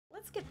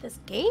get this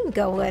game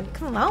going.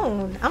 Come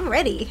on, I'm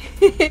ready.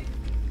 This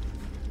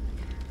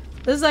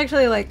is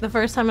actually like the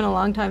first time in a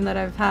long time that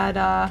I've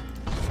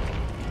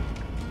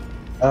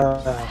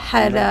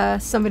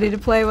had somebody to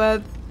play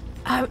with.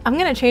 I'm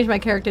gonna change my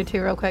character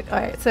too real quick.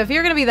 Alright, so if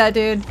you're gonna be that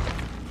dude,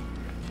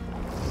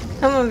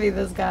 I'm gonna be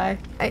this guy.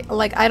 I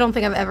don't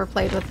think I've ever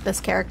played with this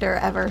character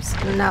ever.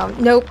 So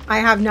nope, I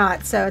have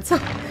not. So it's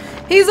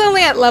he's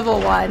only at level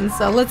 1,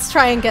 so let's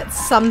try and get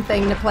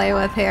something to play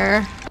with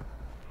here.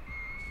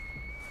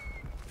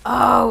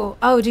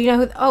 Oh, do you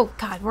know who? Oh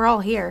God, we're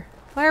all here.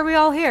 Why are we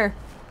all here?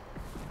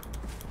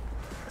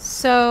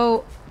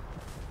 So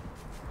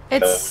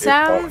it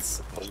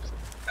sounds,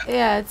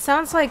 yeah, it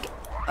sounds like,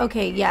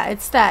 okay, yeah,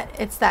 it's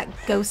that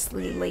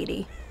ghostly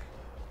lady.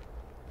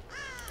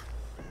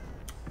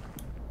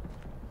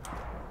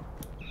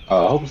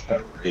 I hope it's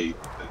that rake.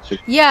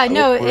 Yeah,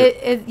 no,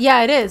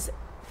 yeah, it is.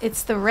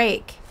 It's the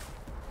rake.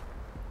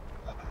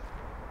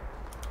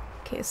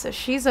 Okay, so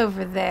she's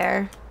over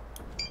there.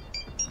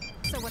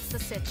 So what's the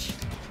sitch?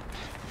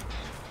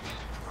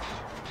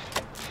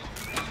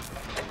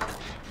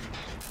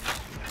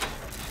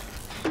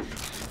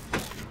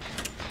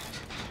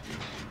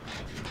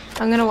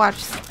 I'm gonna watch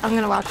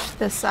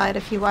this side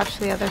if you watch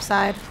the other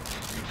side.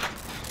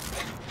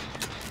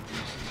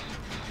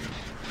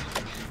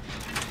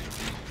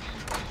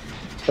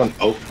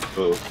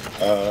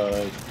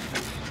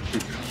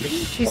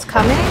 She's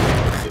coming?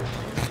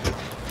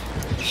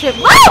 Shit.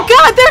 Oh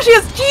God, there she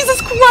is! Jesus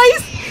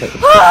Christ!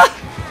 Ah!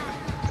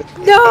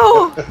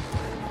 No!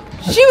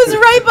 She was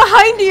right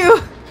behind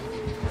you!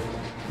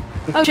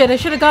 Oh shit, I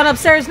should have gone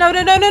upstairs. No,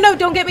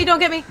 don't get me, don't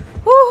get me.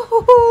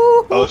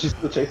 Oh, she's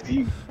still chasing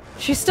you.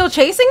 She's still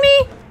chasing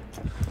me?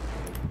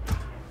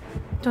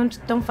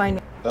 Don't find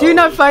me. No, do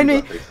not find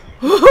me.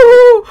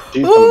 Ooh,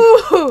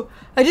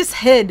 I just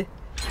hid.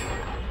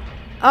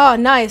 Oh,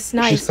 nice.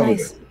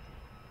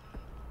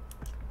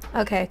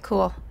 Okay,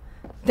 cool.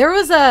 There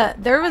was a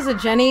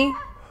Jenny.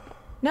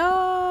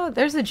 No,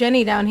 there's a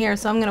Jenny down here,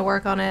 so I'm gonna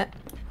work on it.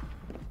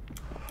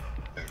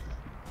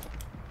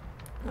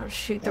 Oh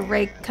shoot, the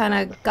rake kind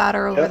of got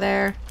her over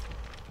there.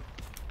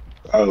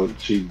 Oh,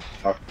 she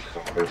knocked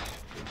her.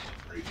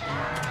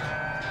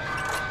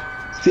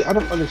 See, I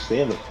don't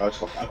understand the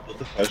flashlight. I put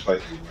the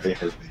flashlight in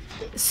her face.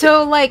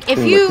 So, like,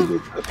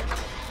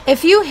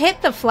 if you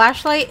hit the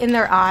flashlight in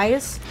their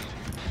eyes,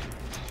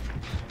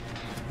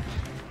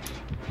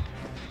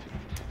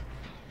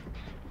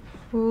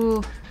 ooh,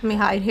 let me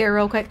hide here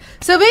real quick.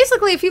 So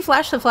basically, if you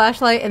flash the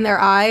flashlight in their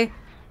eye,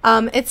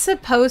 it's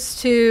supposed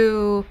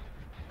to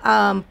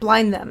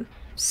blind them.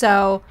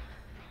 So,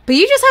 but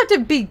you just have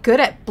to be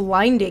good at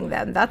blinding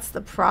them. That's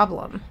the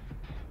problem.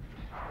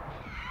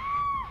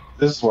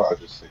 This is why I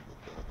just stick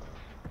with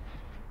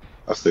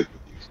I stick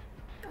with these.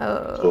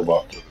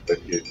 Oh.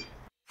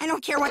 I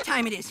don't care what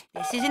time it is.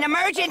 This is an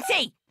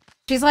emergency.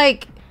 She's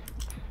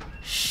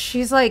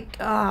like,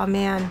 oh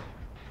man.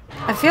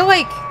 I feel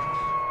like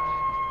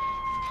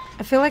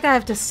I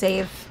have to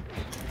save.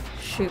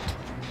 Shoot.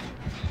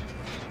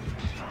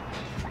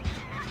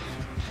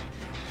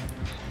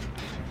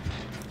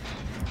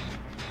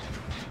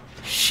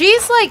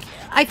 She's like,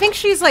 I think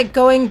she's like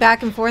going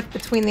back and forth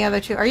between the other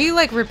two. Are you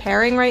like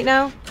repairing right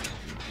now?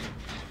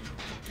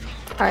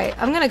 Alright,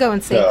 I'm gonna go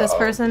and save this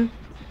person.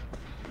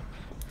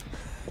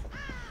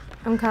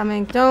 I'm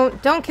coming.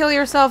 Don't kill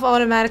yourself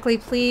automatically,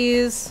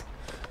 please.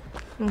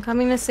 I'm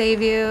coming to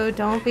save you.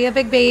 Don't be a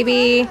big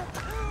baby.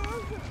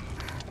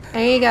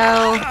 There you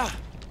go.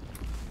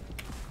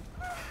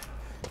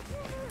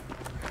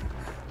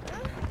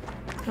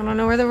 I don't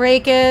know where the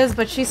rake is,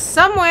 but she's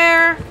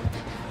somewhere.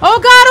 Oh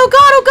God, oh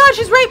God, oh God,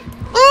 she's right.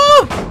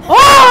 Ooh!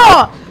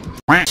 Oh!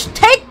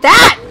 Take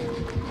that!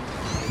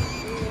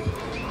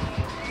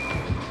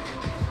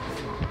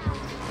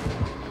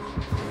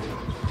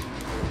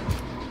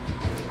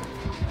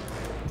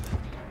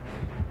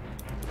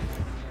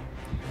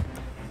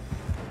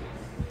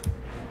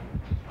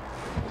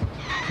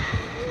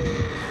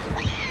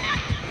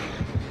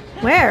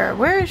 Where?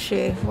 Where is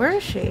she? Where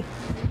is she?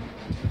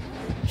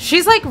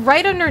 She's like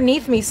right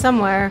underneath me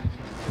somewhere.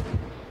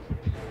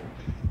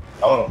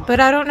 Oh. But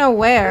I don't know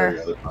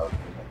where.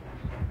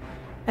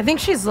 I think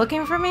she's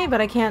looking for me,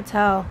 but I can't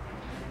tell.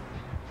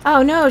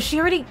 Oh no, she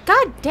already...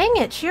 God dang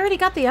it, she already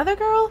got the other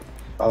girl?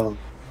 Oh.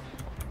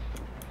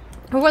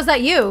 Or was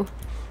that you?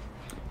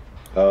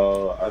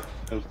 No,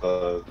 it was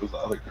the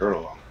other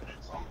girl.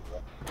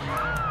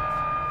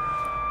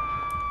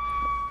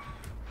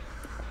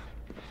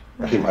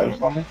 She might have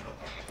saw me.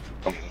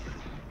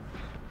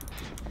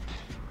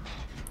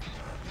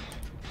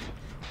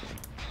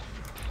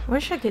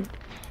 Wish I could...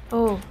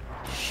 Oh,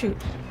 shoot.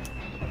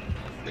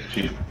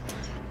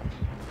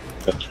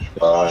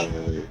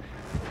 I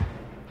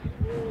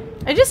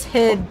just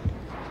hid.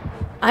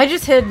 I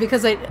just hid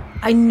because I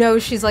know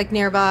she's like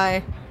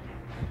nearby.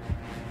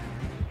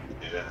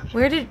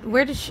 Where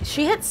did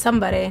she hit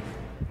somebody?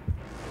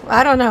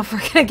 I don't know if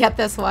we're gonna get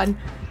this one.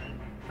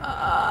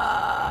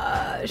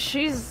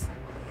 She's...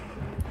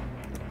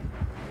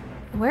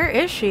 Where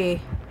is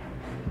she?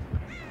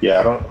 Yeah,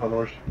 I don't know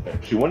where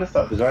she went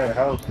inside the giant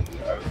house. And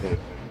I think,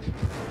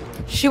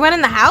 She went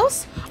in the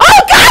house?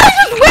 Oh god, I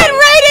just went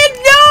right in!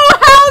 No!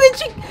 How did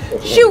she?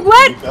 She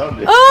went. you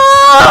found it.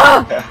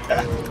 Oh!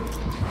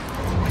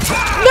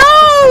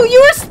 No!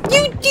 You were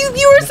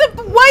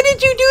why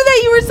did you do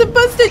that? You were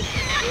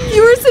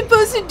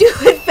supposed to do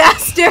it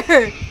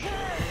faster.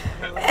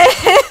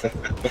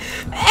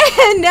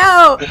 And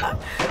now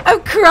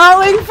I'm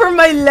crawling for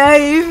my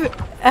life.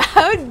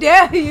 How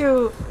dare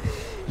you?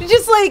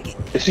 Just like.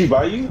 Is she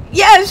by you?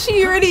 Yeah,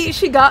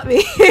 she got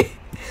me.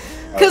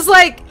 Cause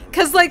like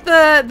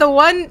the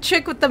one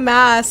chick with the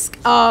mask,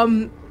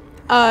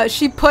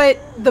 she put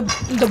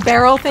the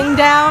barrel thing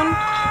down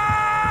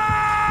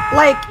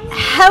like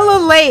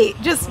hella late,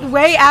 just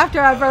way after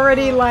I've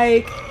already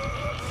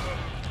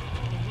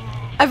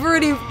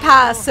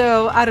passed,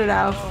 so I don't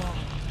know.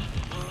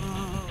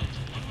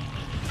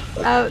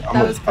 That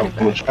was pretty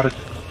bad.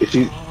 Is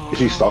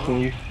she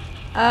stalking you?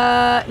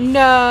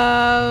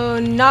 No,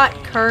 not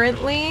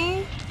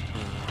currently.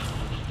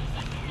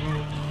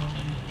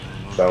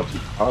 Sounds too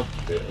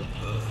positive.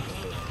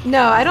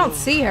 No, I don't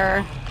see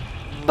her.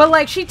 But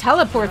like she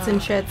teleports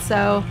and shit,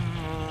 so.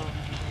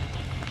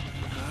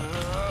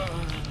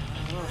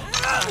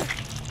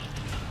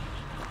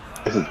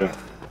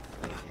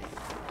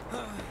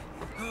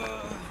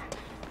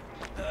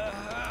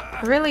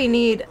 I really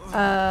need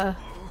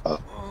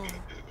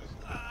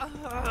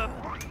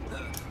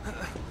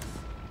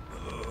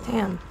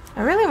Damn,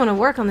 I really want to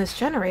work on this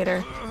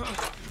generator.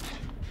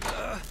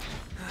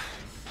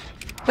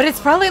 But it's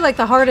probably like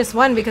the hardest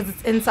one because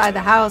it's inside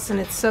the house and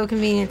it's so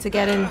convenient to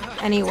get in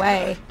any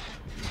way.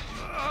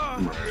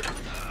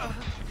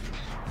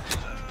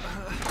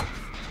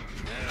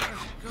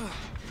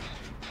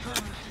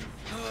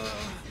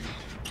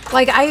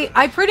 Like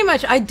I pretty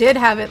much, I did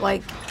have it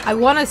like, I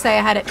want to say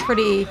I had it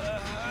pretty,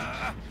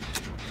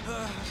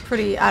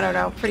 I don't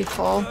know, pretty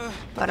full,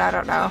 but I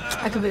don't know.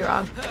 I could be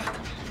wrong.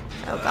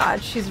 Oh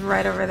god, she's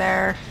right over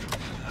there.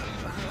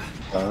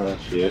 Yeah,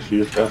 she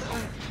was tough.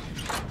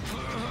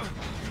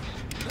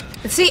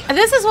 See,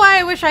 this is why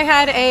I wish I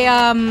had a,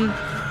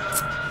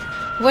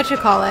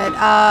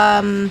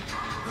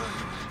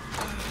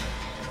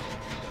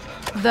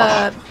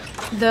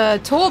 the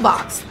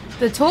toolbox.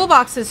 The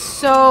toolbox is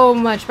so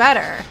much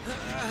better.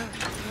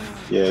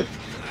 Yeah.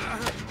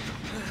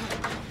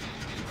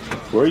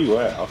 Where are you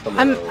at?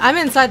 I'm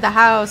inside the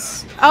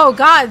house. Oh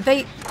god,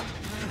 is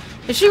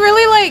she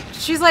really like,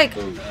 she's like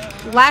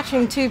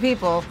latching two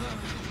people.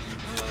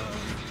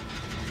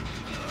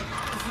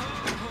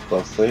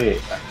 I'll say,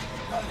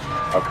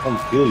 I'll come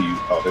kill you,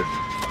 father.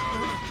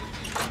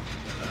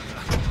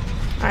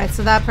 Alright,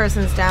 so that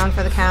person's down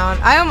for the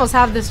count. I almost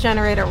have this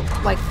generator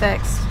like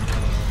fixed.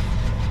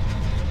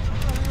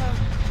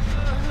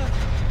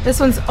 This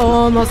one's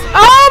almost,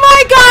 oh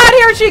my god,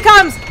 here she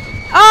comes!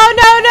 Oh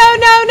no, no,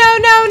 no, no,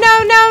 no,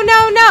 no, no,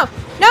 no, no!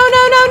 No,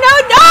 no, no, no,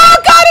 no! Oh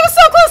god, it was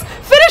so close!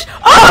 Finish!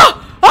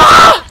 Oh!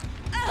 Oh!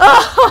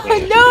 Oh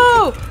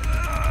no!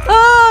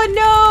 Oh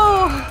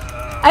no!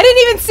 I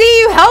didn't even see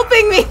you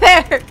helping me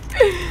there!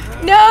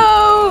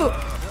 No!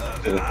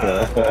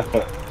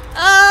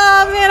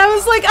 Oh man, I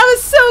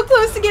was so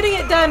close to getting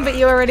it done, but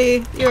you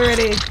already.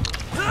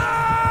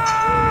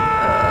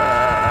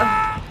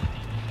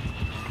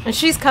 And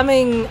she's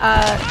coming,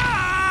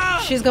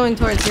 she's going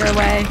towards your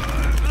way.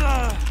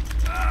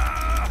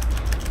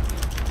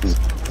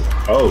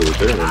 Oh,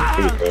 there one.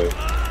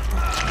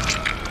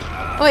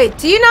 Wait,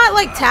 do you not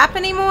like tap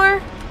anymore?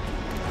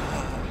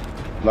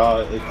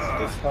 No,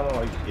 it's kind of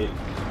like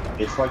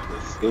it's like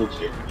the skill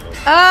check. You know?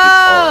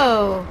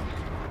 Oh.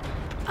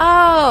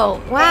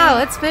 Oh, wow,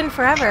 it's been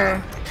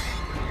forever.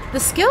 The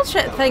skill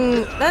check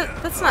thing,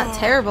 that's not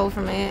terrible for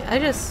me. I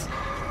just.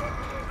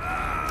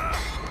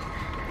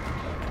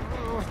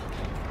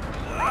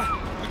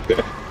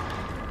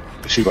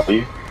 Is she by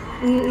you?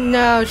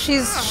 No,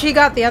 she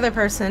got the other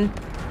person.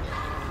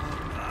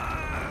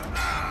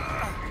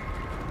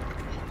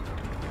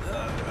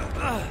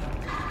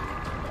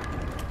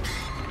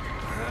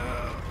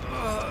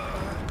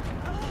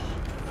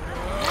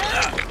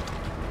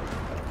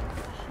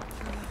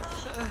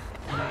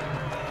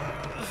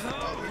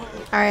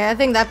 Alright, I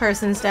think that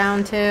person's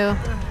down too.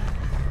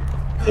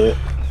 Yeah.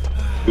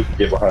 We can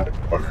get behind the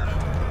corner.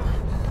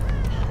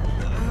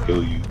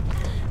 Kill you.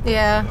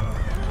 Yeah.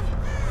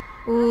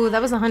 Ooh,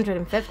 that was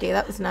 150.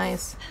 That was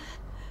nice.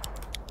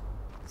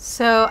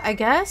 So, I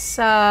guess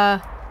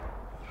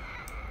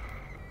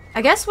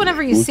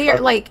whenever you see her,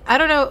 like, I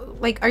don't know,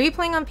 like, are you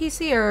playing on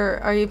PC or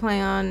are you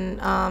playing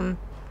on,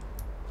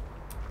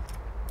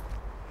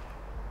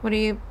 what are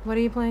you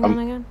playing on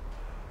again?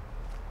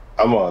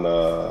 I'm on,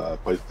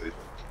 PlayStation.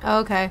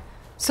 Oh, okay.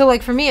 So,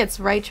 like, for me, it's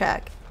right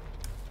check.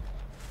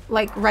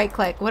 Like, right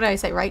click. What did I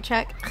say? Right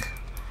check?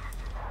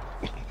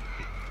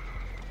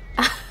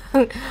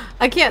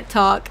 I can't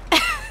talk.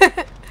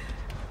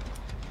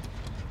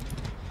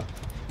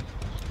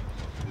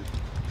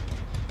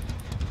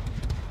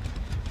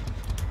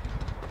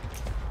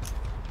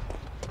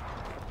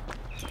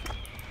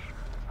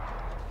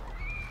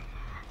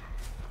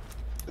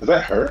 Is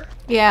that her?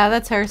 Yeah,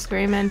 that's her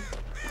screaming.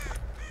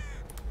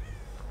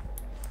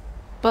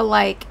 But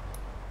like...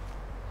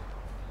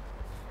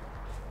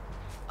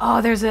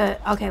 Oh, there's a...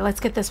 Okay, let's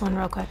get this one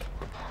real quick.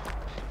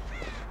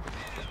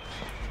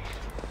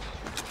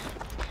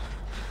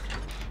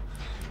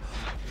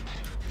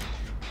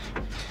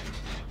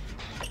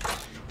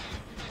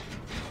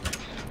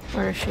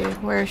 Where is she?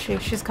 Where is she?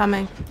 She's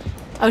coming.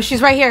 Oh,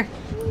 she's right here.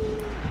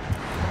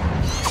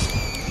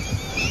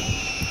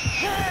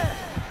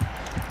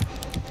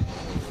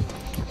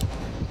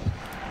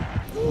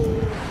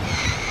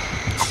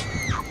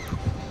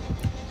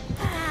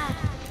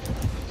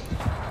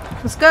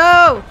 Let's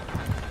go!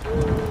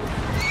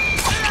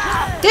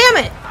 Damn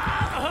it!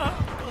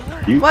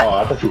 What? Oh,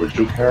 I thought you were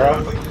juking her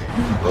out.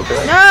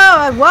 Okay. No,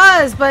 I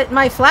was, but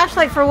my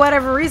flashlight for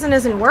whatever reason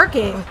isn't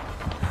working.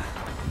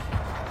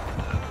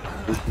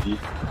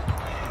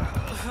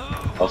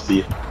 I'll see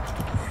you.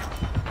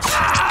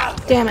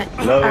 Damn it.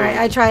 No. Alright,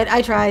 I tried.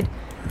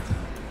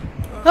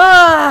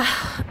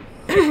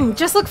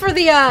 Just look for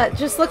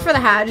the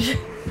hatch.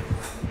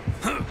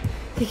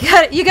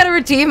 You gotta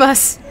redeem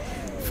us.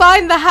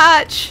 Find the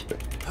hatch.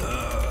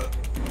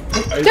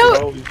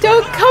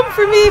 Don't come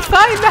for me.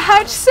 Find the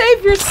hatch.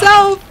 Save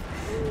yourself.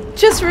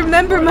 Just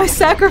remember my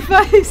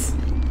sacrifice.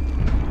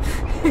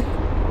 It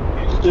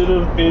should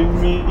have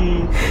been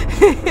me.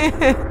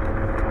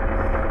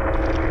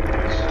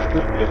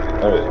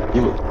 Alright,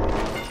 you look.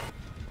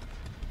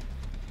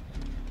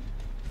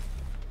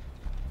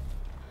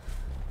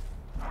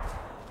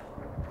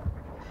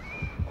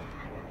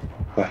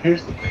 But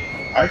here's the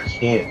thing. I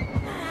can't.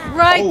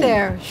 Right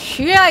there.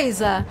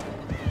 Shiza.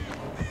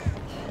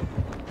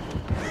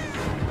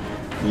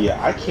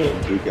 Yeah, I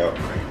can't juke out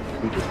right.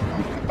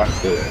 I'm not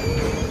good at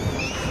it.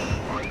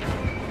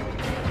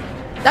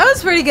 That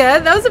was pretty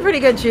good. That was a pretty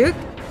good juke.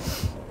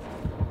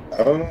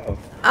 I don't know.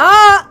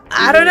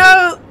 I don't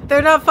know.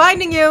 They're not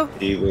finding you.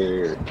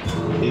 Either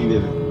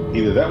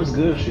that was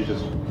good or she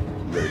just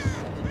raced.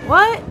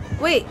 What?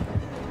 Wait.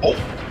 Oh.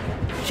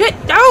 Shit.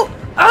 No.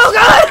 Oh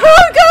god.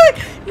 Oh god.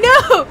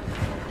 No.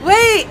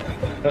 Wait.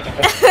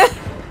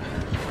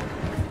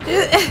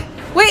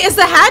 Wait, is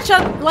the hatch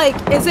on, like,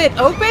 is it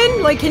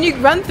open? Like, can you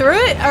run through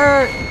it?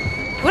 Or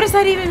what does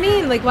that even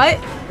mean? Like, what?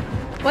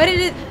 Why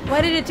did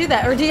it do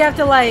that? Or do you have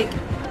to, like...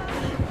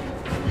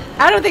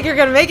 I don't think you're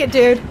gonna make it,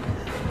 dude.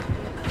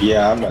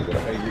 Yeah, I'm not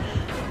gonna make it.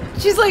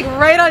 She's, like,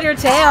 right on your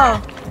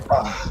tail.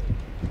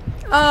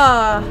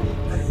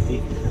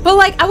 But,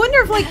 like, I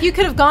wonder if, like, you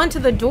could have gone to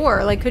the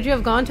door. Like, could you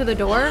have gone to the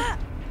door?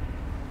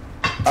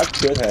 I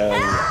could have.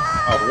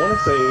 I want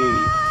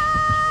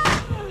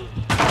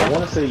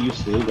to say you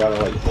still gotta,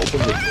 like, open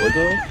the door,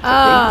 though.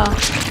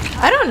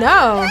 I don't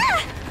know.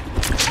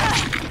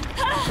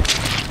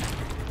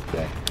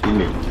 Yeah, you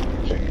need to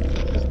check it.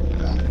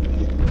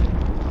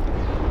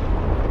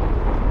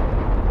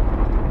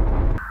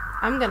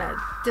 I'm gonna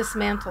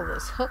dismantle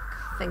this hook.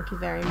 Thank you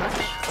very much.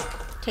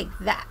 Take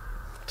that.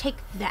 Take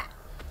that.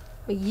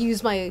 I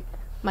use my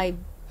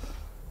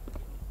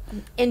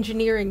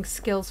engineering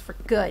skills for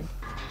good.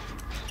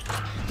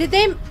 Did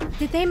they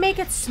make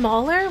it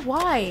smaller?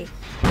 Why?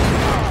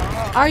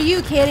 Are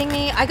you kidding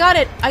me? I got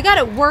it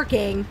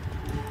working.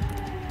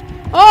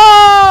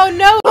 Oh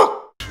no!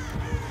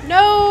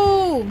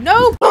 No!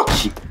 No!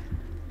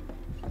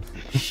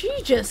 She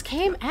just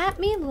came at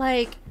me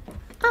like,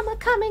 I'ma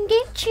come and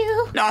get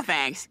you. No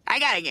thanks. I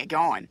gotta get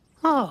going.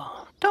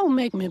 Oh, don't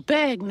make me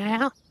beg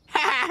now.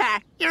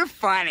 You're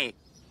funny.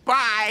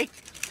 Bye.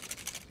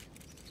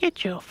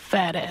 Get your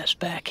fat ass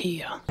back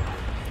here.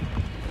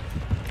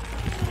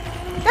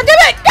 God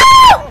damn it!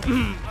 No!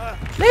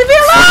 Leave me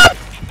alone!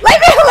 Leave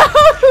me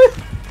alone!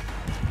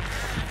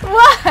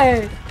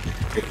 Why?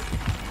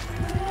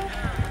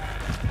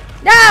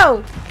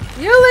 No!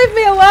 You leave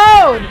me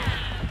alone!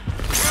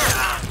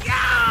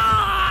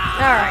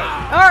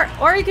 Alright.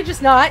 Or you could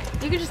just not.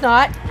 You could just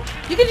not.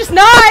 You could just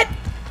not!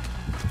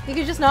 You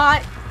could just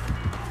not.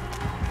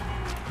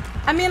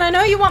 I mean, I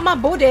know you want my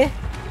booty,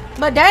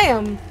 but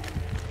damn.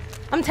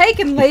 I'm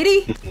taken,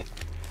 lady.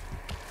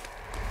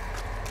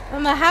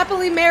 I'm a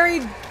happily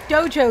married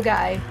dojo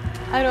guy.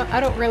 I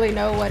don't really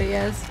know what he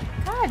is.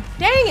 God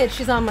dang it,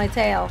 she's on my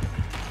tail.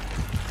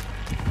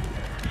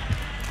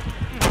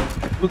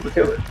 Who's the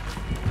killer?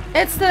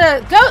 It's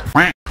the goat.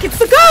 It's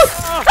the goat!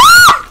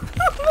 Ah!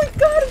 Oh my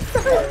god, I'm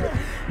sorry.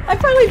 I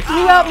probably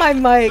blew out my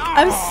mic.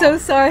 I'm so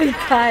sorry,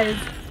 guys.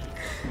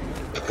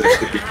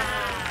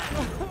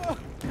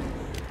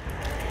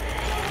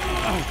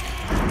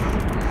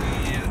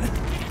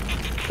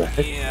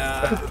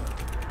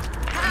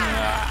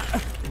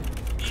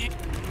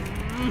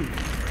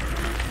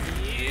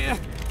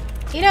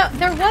 You know,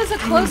 there was a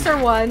closer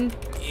one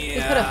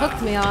you could have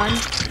hooked me on.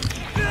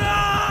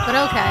 But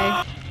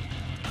okay.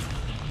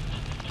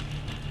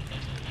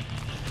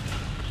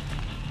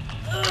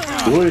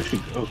 Where did she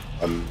go?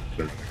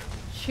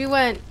 She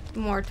went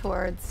more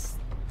towards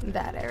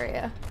that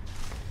area.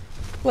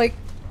 Like,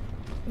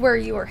 where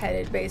you were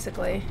headed,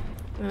 basically.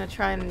 I'm gonna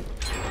try and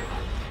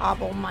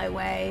hobble my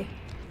way.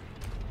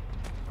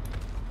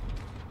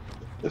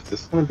 Is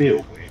this gonna be a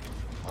way?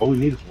 All we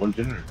need is one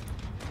generator.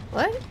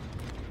 What?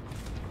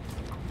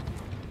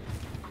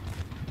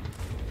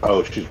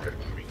 Oh, she's right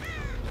by me.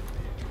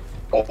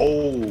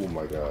 Oh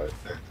my god,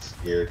 that's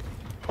scared.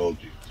 Oh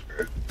Jesus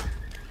Christ.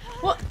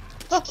 What?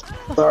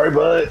 Sorry,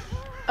 bud.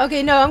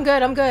 Okay, no, I'm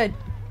good. I'm good.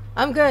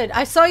 I'm good.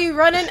 I saw you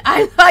running.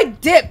 I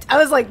dipped. I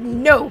was like,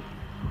 no.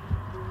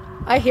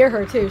 I hear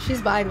her too.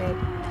 She's by me.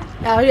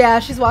 Oh yeah,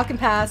 she's walking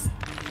past.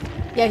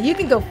 Yeah, you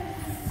can go.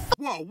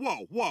 Whoa,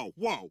 whoa, whoa,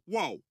 whoa,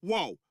 whoa,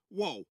 whoa,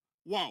 whoa,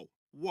 whoa,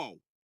 whoa,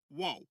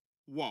 whoa,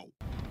 whoa.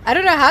 I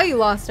don't know how you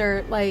lost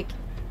her, like,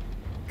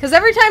 because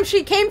every time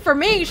she came for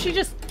me, she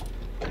just.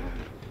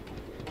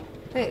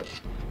 Wait,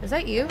 is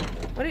that you?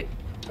 What?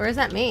 Or is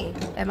that me?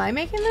 Am I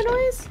making the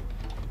noise?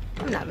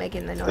 I'm not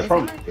making the noise.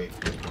 From Am me.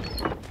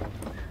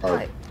 I?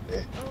 Are,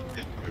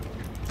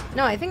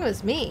 No, I think it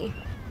was me.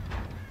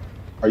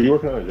 are you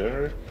working on a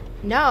generator?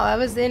 No, I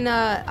was in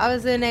a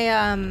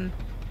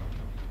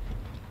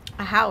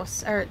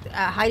house or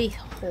a hidey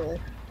hole.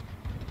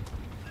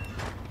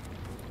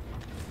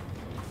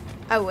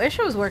 I wish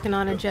I was working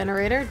on a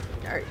generator.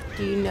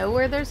 Do you know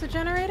where there's a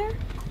generator?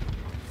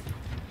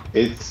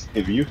 It's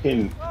if you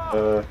can.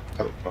 I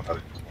don't know how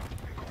to.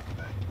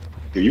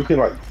 If you can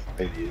like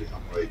find it,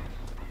 I'm like,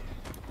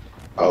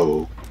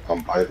 oh,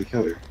 I'm by the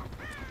killer.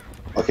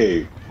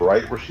 Okay,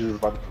 right where she's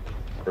about to put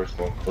the first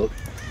one hook.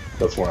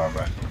 That's where I'm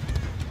at.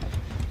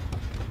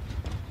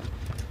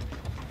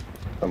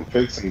 I'm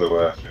fixing the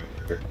last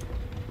generator.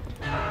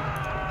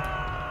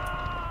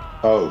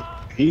 Oh,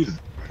 he's.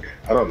 Okay,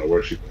 I don't know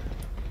where she went.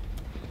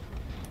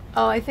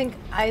 Oh, I think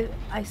I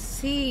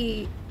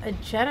see a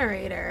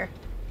generator.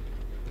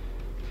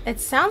 It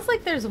sounds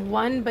like there's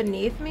one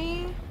beneath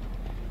me.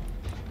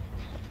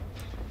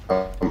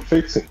 I'm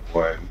fixing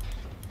one.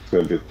 It's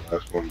gonna be the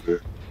last one,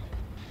 dude.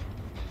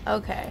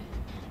 Okay.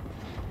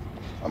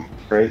 I'm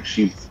afraid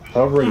she's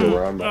hovering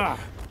around my.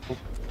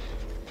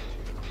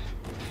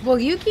 Well,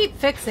 you keep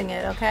fixing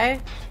it, okay?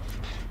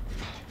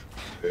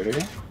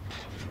 Okay.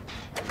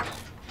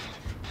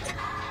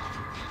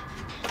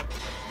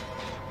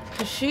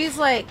 'Cause she's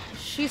like,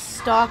 she's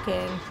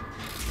stalking.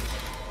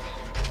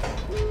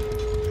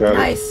 Got it.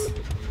 Nice.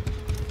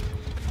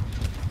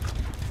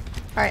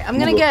 Alright, I'm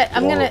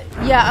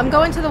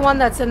going to the one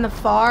that's in the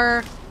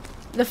far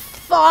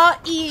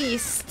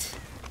east.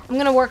 I'm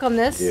gonna work on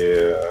this.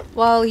 Yeah.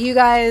 While you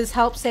guys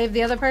help save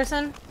the other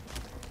person.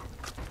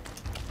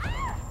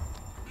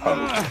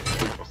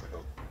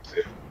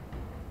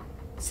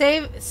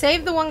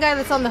 Save the one guy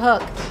that's on the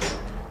hook.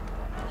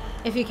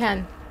 If you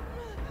can.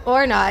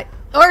 Or not.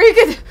 Or you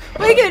could,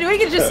 we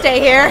could just stay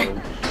here.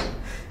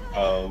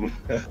 Well,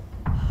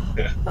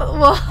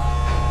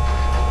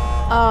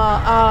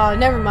 oh,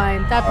 never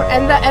mind.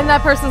 And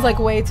that person's like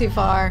way too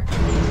far.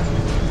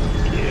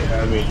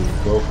 Yeah, I mean,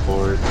 go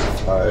for it.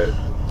 Alright.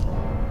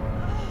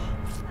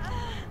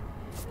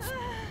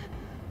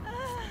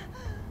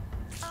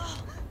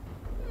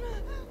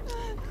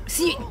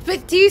 See,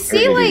 but do you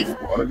see like?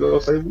 Wanna go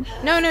save me?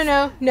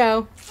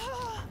 No.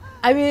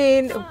 I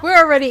mean, we're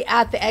already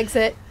at the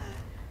exit.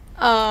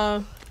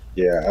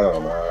 Yeah, I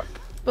don't know.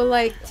 But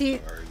like, do you?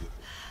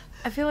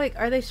 I feel like,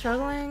 are they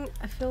struggling?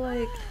 I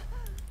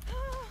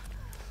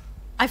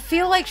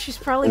feel like she's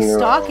probably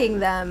stalking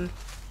them.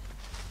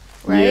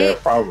 Right? Yeah,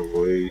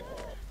 probably.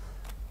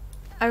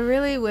 I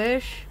really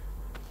wish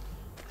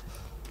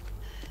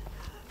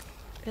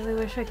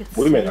I could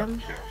We see may not.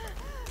 them.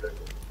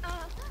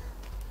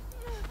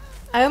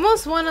 I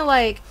almost want to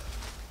like.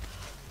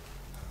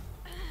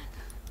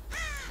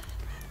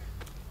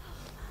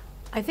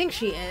 I think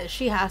she is.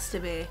 She has to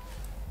be.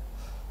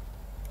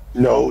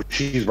 No,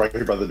 she's right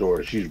here by the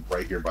door. She's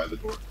right here by the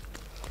door.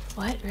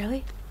 What?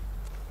 Really?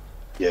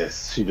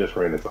 Yes, she just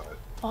ran inside.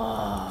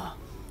 Oh.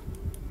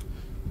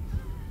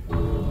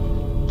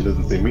 She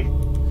doesn't see me.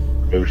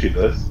 Maybe she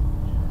does.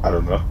 I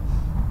don't know.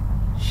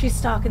 She's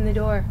stalking the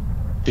door.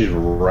 She's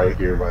right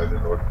here by the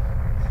door.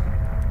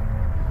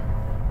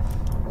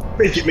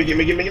 Make it.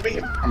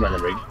 I'm not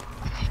gonna make it.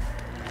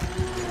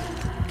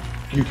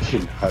 You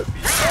cannot be.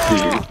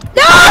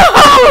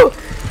 No!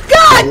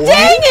 God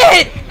dang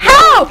it!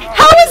 How?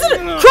 How is it?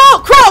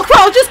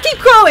 Crawl! Just keep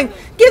crawling.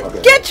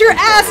 Get your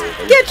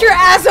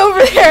ass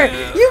over there.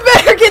 You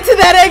better get to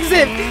that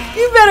exit.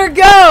 You better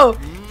go.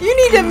 You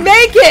need to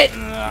make it.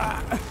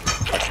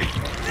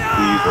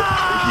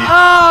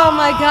 Oh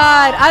my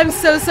God! I'm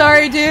so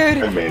sorry, dude.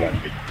 I may not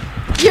make it.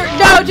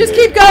 No, just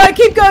keep going.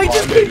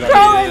 Just keep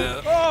crawling.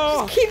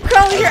 Just keep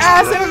crawling your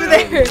ass over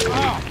there.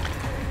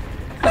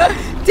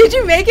 Did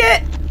you make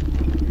it?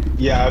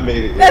 Yeah, I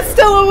made it. That's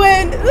still a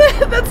win.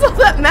 That's all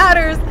that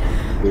matters.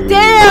 Dude.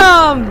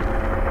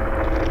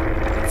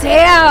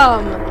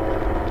 Damn.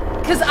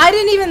 Because I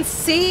didn't even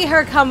see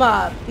her come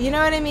up. You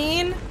know what I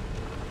mean?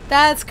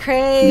 That's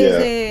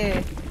crazy.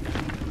 Yeah.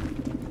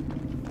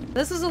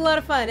 This is a lot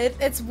of fun.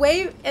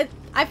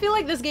 I feel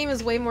like this game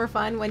is way more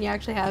fun when you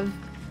actually have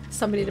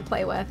somebody to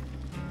play with.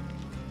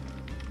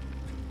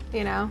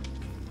 You know?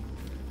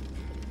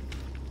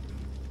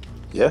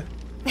 Yeah.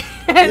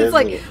 And it's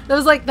like that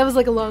was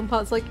like a long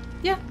pause. Like,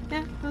 Yeah,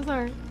 it was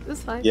alright. It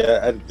was fine. Yeah,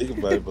 I didn't think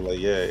about it, but like,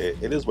 yeah,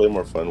 it is way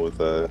more fun with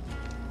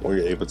when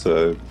you're able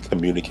to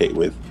communicate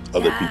with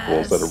other people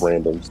instead of Yes.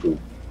 randoms who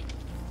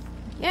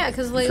Yeah,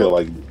 because feel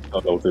like, like you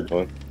don't know what they're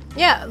doing.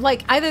 yeah,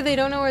 like either they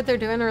don't know what they're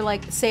doing, or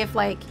like, say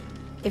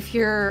if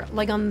you're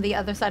like on the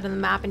other side of the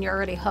map and you're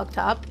already hooked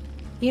up,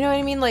 you know what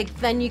I mean? Like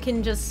then you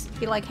can just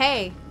be like,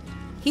 hey,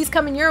 he's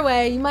coming your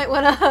way. You might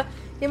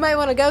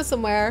wanna go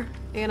somewhere.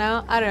 You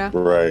know? I don't know.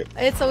 Right.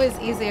 It's always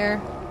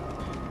easier.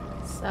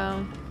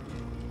 So,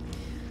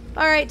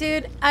 all right,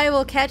 dude. I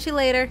will catch you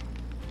later.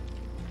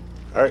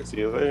 All right, see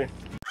you later.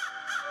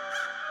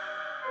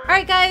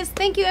 Alright guys,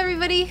 thank you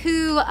everybody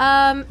who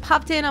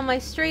popped in on my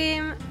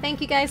stream. Thank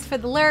you guys for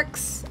the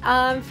lurks.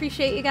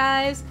 Appreciate you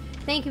guys.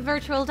 Thank you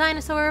Virtual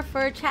Dinosaur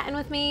for chatting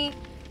with me.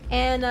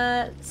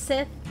 And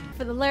Sith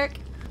for the lurk.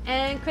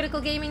 And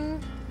Critical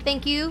Gaming,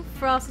 thank you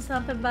for also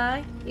stopping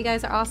by. You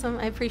guys are awesome.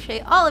 I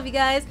appreciate all of you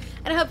guys.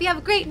 And I hope you have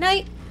a great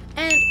night.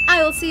 And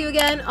I will see you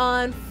again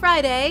on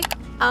Friday,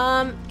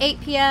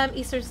 8 p.m.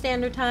 Eastern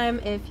Standard Time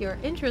if you're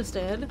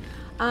interested.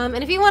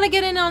 And if you want to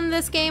get in on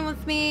this game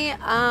with me,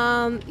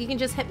 you can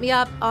just hit me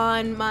up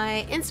on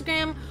my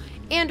Instagram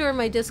and or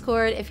my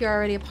Discord if you're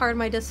already a part of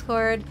my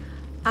Discord.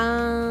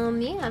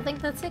 Yeah, I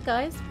think that's it,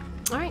 guys.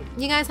 All right,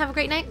 you guys have a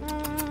great night.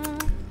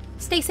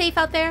 Stay safe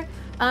out there,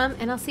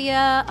 and I'll see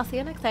ya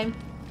next time.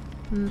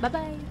 Bye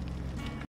bye.